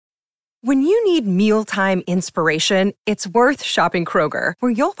When you need mealtime inspiration, it's worth shopping Kroger,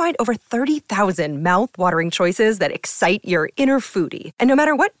 where you'll find over 30,000 mouth-watering choices that excite your inner foodie. And no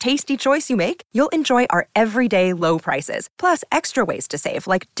matter what tasty choice you make, you'll enjoy our everyday low prices, plus extra ways to save,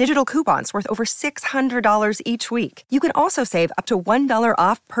 like digital coupons worth over $600 each week. You can also save up to $1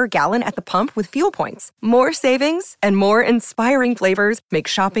 off per gallon at the pump with fuel points. More savings and more inspiring flavors make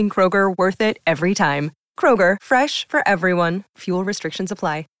shopping Kroger worth it every time. Kroger, fresh for everyone. Fuel restrictions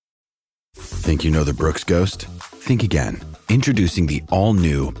apply. Think you know the Brooks Ghost? Think again. Introducing the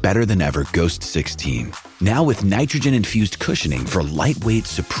all-new, better-than-ever Ghost 16. Now with nitrogen-infused cushioning for lightweight,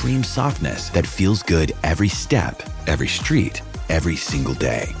 supreme softness that feels good every step, every street, every single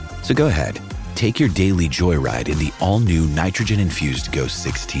day. So go ahead, take your daily joyride in the all-new nitrogen-infused Ghost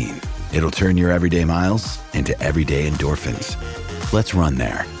 16. It'll turn your everyday miles into everyday endorphins. Let's run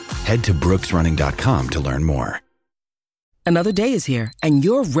there. Head to brooksrunning.com to learn more. Another day is here, and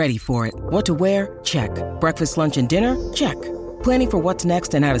you're ready for it. What to wear? Check. Breakfast, lunch, and dinner? Check. Planning for what's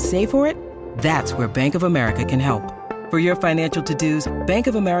next and how to save for it? That's where Bank of America can help. For your financial to-dos, Bank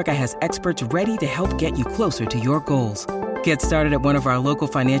of America has experts ready to help get you closer to your goals. Get started at one of our local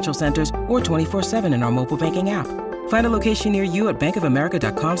financial centers or 24/7 in our mobile banking app. Find a location near you at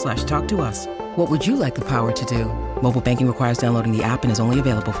bankofamerica.com/talktous. What would you like the power to do? Mobile banking requires downloading the app and is only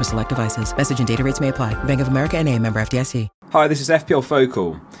available for select devices. Message and data rates may apply. Bank of America N.A., member FDIC. Hi, this is FPL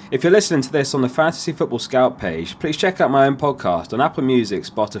Focal. If you're listening to this on the Fantasy Football Scout page, please check out my own podcast on Apple Music,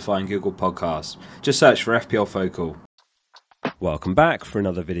 Spotify and Google Podcasts. Just search for FPL Focal. Welcome back for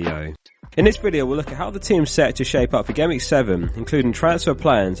another video. In this video, we'll look at how the team's set to shape up for Gameweek 7, including transfer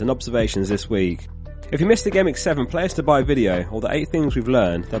plans and observations this week. If you missed the Gameweek 7 players to buy video, or the 8 things we've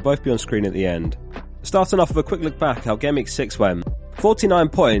learned, they'll both be on screen at the end. Starting off with a quick look back at how Gameweek 6 went. 49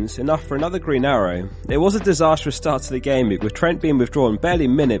 points, enough for another green arrow. It was a disastrous start to the game week, with Trent being withdrawn barely a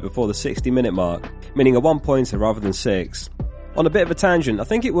minute before the 60-minute mark, meaning a 1-pointer rather than 6. On a bit of a tangent, I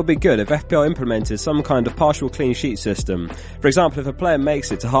think it would be good if FPL implemented some kind of partial clean sheet system. For example, if a player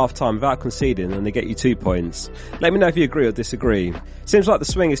makes it to half-time without conceding, then they get you 2 points. Let me know if you agree or disagree. Seems like the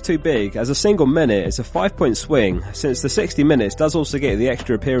swing is too big, as a single minute is a 5-point swing, since the 60 minutes does also get you the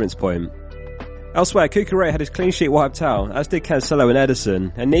extra appearance point. Elsewhere, Cucurella had his clean sheet wiped out, as did Cancelo and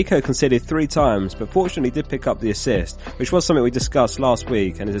Ederson, and Nico conceded 3 times, but fortunately did pick up the assist, which was something we discussed last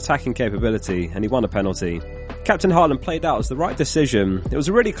week, and his attacking capability, and he won a penalty. Captain Haaland played out as the right decision. It was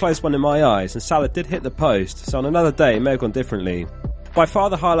a really close one in my eyes, and Salah did hit the post, so on another day it may have gone differently. By far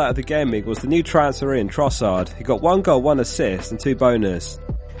the highlight of the game week was the new transfer in Trossard. He got 1 goal, 1 assist, and 2 bonus.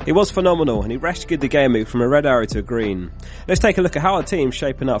 He was phenomenal, and he rescued the game week from a red arrow to a green. Let's take a look at how our team's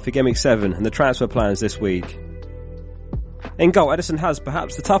shaping up for Gameweek 7 and the transfer plans this week. In goal, Ederson has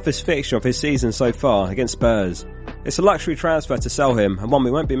perhaps the toughest fixture of his season so far against Spurs. It's a luxury transfer to sell him, and one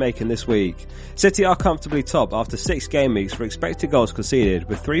we won't be making this week. City are comfortably top after 6 game weeks for expected goals conceded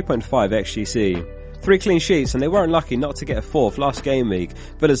with 3.5 XGC. 3 clean sheets, and they weren't lucky not to get a 4th last game week.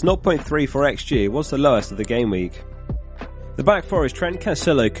 Villa's 0.3 for XG was the lowest of the game week. The back four is Trent,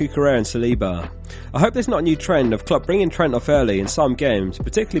 Cancelo, Cucurella and Saliba. I hope there's not a new trend of Klopp bringing Trent off early in some games,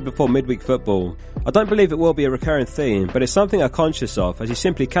 particularly before midweek football. I don't believe it will be a recurring theme, but it's something I'm conscious of, as you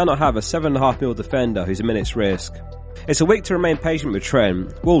simply cannot have a 7.5 mil defender who's a minute's risk. It's a week to remain patient with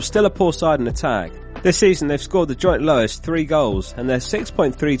Trent. Wolves still a poor side in attack. This season they've scored the joint lowest 3 goals, and their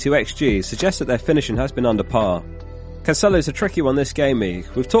 6.32 XG suggests that their finishing has been under par. Cancelo's a tricky one this game week.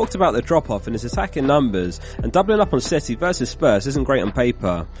 We've talked about the drop-off in his attacking numbers, and doubling up on City versus Spurs isn't great on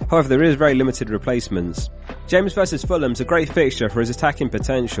paper. However, there is very limited replacements. James versus Fulham's a great fixture for his attacking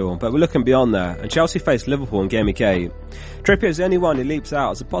potential, but we're looking beyond that, and Chelsea face Liverpool in Game Week 8. Trippier is the only one who leaps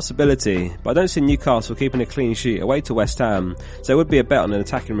out as a possibility, but I don't see Newcastle keeping a clean sheet away to West Ham, so it would be a bet on an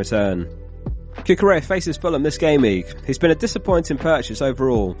attacking return. Cucurella faces Fulham this game week. He's been a disappointing purchase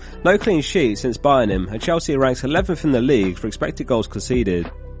overall. No clean sheet since buying him, and Chelsea ranks 11th in the league for expected goals conceded.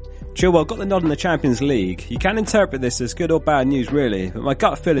 Chilwell got the nod in the Champions League. You can interpret this as good or bad news really, but my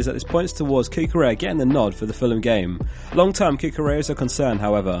gut feel is that this points towards Cucurella getting the nod for the Fulham game. Long term, Cucurella is a concern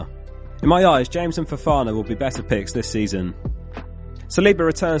however. In my eyes, James and Fofana will be better picks this season. Saliba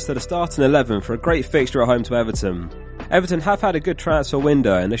returns to the starting 11 for a great fixture at home to Everton. Everton have had a good transfer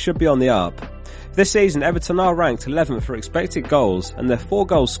window and they should be on the up. This season, Everton are ranked 11th for expected goals, and their 4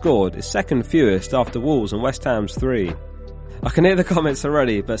 goals scored is second fewest after Wolves and West Ham's 3. I can hear the comments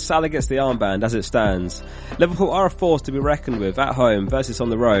already, but Salah gets the armband as it stands. Liverpool are a force to be reckoned with at home versus on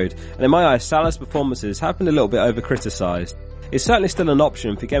the road, and in my eyes Salah's performances have been a little bit over-criticised. It's certainly still an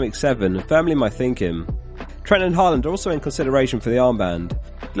option for Game Week 7 and firmly in my thinking. Trent and Haaland are also in consideration for the armband.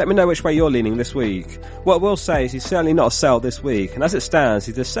 Let me know which way you're leaning this week. What I will say is he's certainly not a sell this week, and as it stands,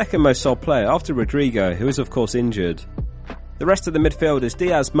 he's the second most sold player after Rodrigo, who is of course injured. The rest of the midfield is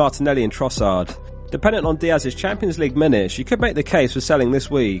Diaz, Martinelli and Trossard. Dependent on Diaz's Champions League minutes, you could make the case for selling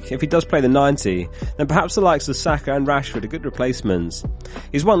this week. If he does play the 90, then perhaps the likes of Saka and Rashford are good replacements.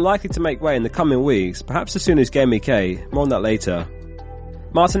 He's one likely to make way in the coming weeks, perhaps as soon as Gameweek 8, more on that later.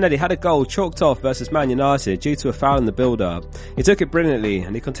 Martinelli had a goal chalked off versus Man United due to a foul in the build-up. He took it brilliantly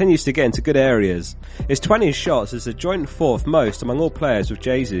and he continues to get into good areas. His 20 shots is the joint fourth most among all players with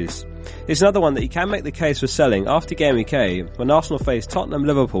Jesus. It's another one that you can make the case for selling after Gameweek 8 when Arsenal face Tottenham,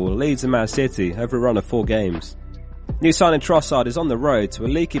 Liverpool, Leeds and Man City over a run of 4 games. New signing Trossard is on the road to a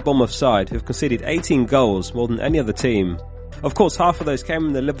leaky Bournemouth side who have conceded 18 goals, more than any other team. Of course, half of those came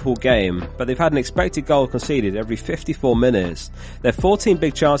in the Liverpool game, but they've had an expected goal conceded every 54 minutes. Their 14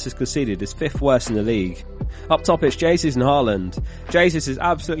 big chances conceded is 5th worst in the league. Up top it's Jesus and Haaland. Jesus is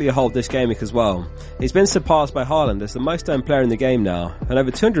absolutely a hold this game week as well. He's been surpassed by Haaland as the most owned player in the game now, and over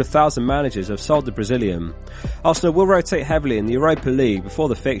 200,000 managers have sold the Brazilian. Arsenal will rotate heavily in the Europa League before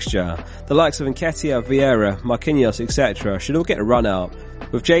the fixture. The likes of Nketiah, Vieira, Marquinhos, etc. should all get a run out,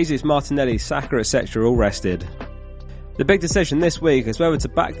 with Jesus, Martinelli, Saka, etc. all rested. The big decision this week is whether to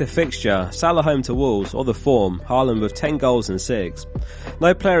back the fixture, Salah home to Wolves, or the form, Haaland with 10 goals and 6.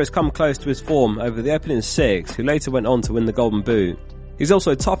 No player has come close to his form over the opening 6, who later went on to win the Golden Boot. He's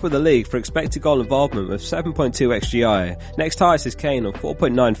also top of the league for expected goal involvement with 7.2 XGI, next highest is Kane on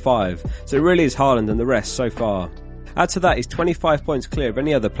 4.95, so it really is Haaland and the rest so far. Add to that he's 25 points clear of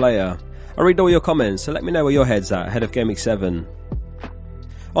any other player. I'll read all your comments, so let me know where your head's at ahead of Gameweek 7.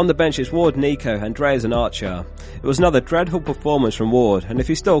 On the bench it's Ward, Nico, Andreas and Archer. It was another dreadful performance from Ward, and if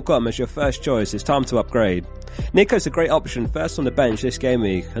you still got him as your first choice, it's time to upgrade. Nico's a great option first on the bench this game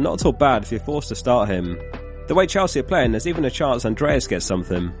week, and not at all bad if you're forced to start him. The way Chelsea are playing, there's even a chance Andreas gets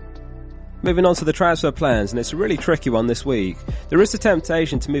something. Moving on to the transfer plans, and it's a really tricky one this week. There is the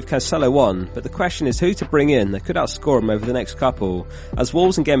temptation to move Cancelo on, but the question is who to bring in that could outscore him over the next couple, as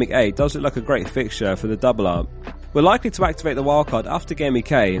Wolves in Gameweek 8 does look like a great fixture for the double up. We're likely to activate the wildcard after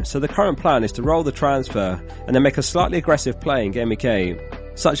Gameweek 8, so the current plan is to roll the transfer and then make a slightly aggressive play in Gameweek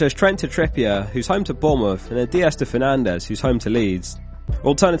 8, such as Trent to Trippier, who's home to Bournemouth, and then Diaz to Fernandes, who's home to Leeds.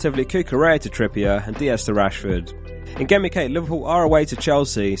 Alternatively, Cucurella to Trippier and Diaz to Rashford. In Gameweek 8, Liverpool are away to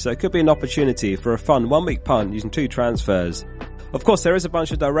Chelsea, so it could be an opportunity for a fun one-week punt using 2 transfers. Of course, there is a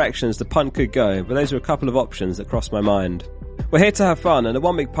bunch of directions the punt could go, but those are a couple of options that cross my mind. We're here to have fun, and a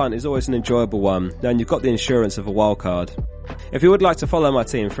one-week punt is always an enjoyable one, and you've got the insurance of a wildcard. If you would like to follow my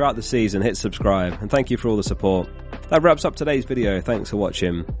team throughout the season, hit subscribe, and thank you for all the support. That wraps up today's video, thanks for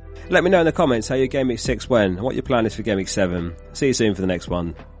watching. Let me know in the comments how your Gameweek 6 went, and what your plan is for Gameweek 7. See you soon for the next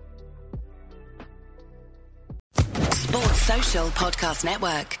one. Sports Social Podcast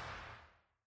Network.